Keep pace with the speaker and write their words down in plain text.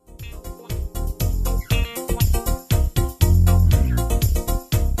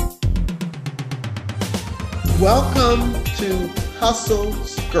Welcome to Hustle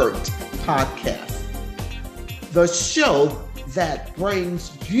Skirt Podcast, the show that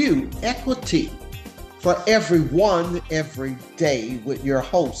brings you equity for everyone, every day, with your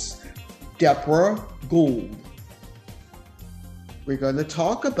host, Deborah Gould. We're going to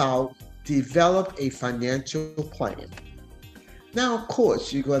talk about develop a financial plan. Now, of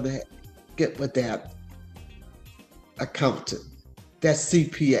course, you're going to get with that accountant, that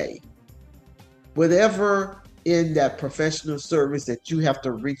CPA, whatever in that professional service that you have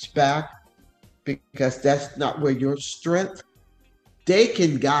to reach back because that's not where your strength. They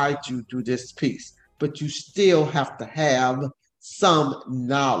can guide you through this piece, but you still have to have some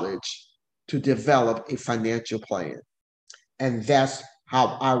knowledge to develop a financial plan. And that's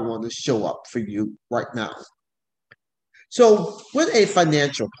how I want to show up for you right now. So with a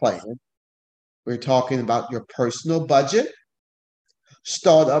financial plan, we're talking about your personal budget,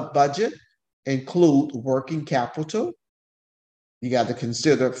 startup budget, include working capital. You got to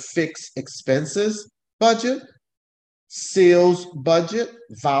consider fixed expenses budget, sales budget,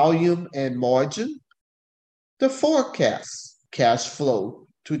 volume and margin, the forecast, cash flow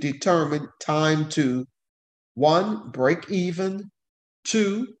to determine time to 1, break even,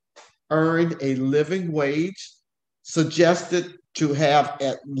 2, earn a living wage, suggested to have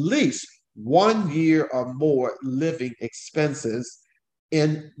at least 1 year or more living expenses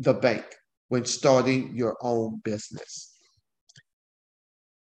in the bank when starting your own business.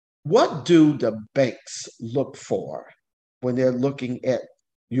 What do the banks look for when they're looking at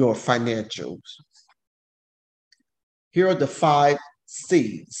your financials? Here are the 5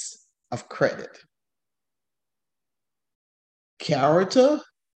 C's of credit. Character,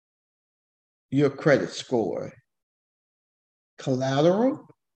 your credit score. Collateral,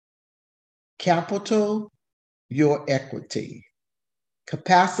 capital, your equity.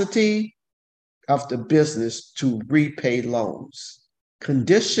 Capacity of the business to repay loans.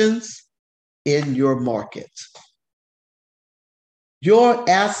 Conditions in your market. Your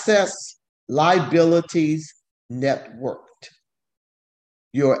assets, liabilities, net worth.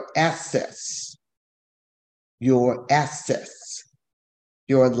 Your assets, your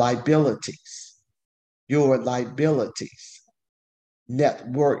liabilities, net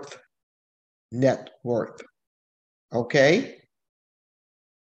worth. Okay?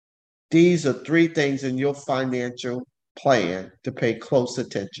 These are 3 things in your financial plan to pay close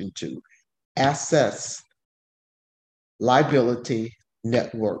attention to. Assets, liability,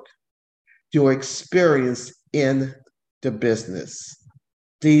 net worth. Your experience in the business.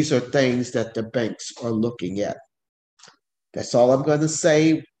 These are things that the banks are looking at. That's all I'm going to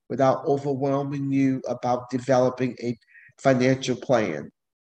say without overwhelming you about developing a financial plan.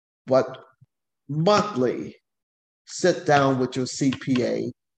 But monthly, sit down with your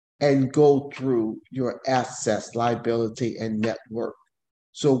CPA and go through your assets, liability, and net worth.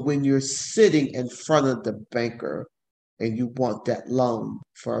 So when you're sitting in front of the banker and you want that loan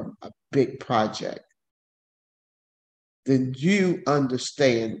for a big project, then you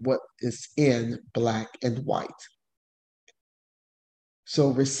understand what is in black and white.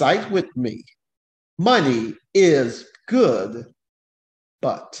 So recite with me. Money is good,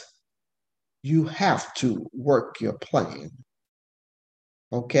 but you have to work your plan.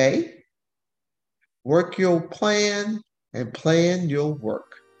 Okay? Work your plan and plan your work.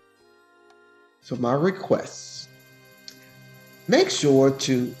 So my request, make sure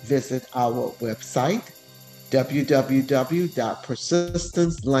to visit our website,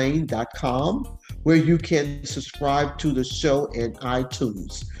 www.persistencelane.com, where you can subscribe to the show in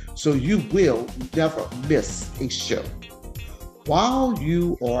iTunes, so you will never miss a show. While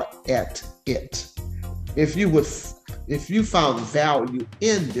you are at it, if you found value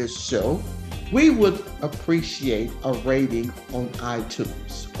in this show, we would appreciate a rating on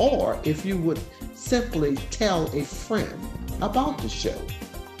iTunes, or if you would simply tell a friend about the show.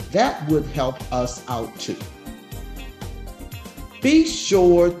 That would help us out too. Be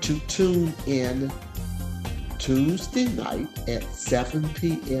sure to tune in Tuesday night at 7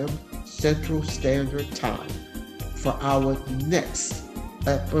 p.m. Central Standard Time for our next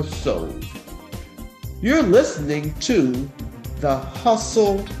episode. You're listening to the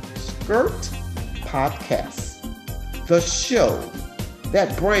Hustle Skirt Podcast, the show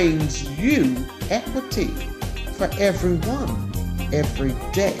that brings you equity for everyone, every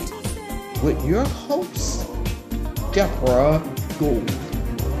day, with your host, Deborah Gould.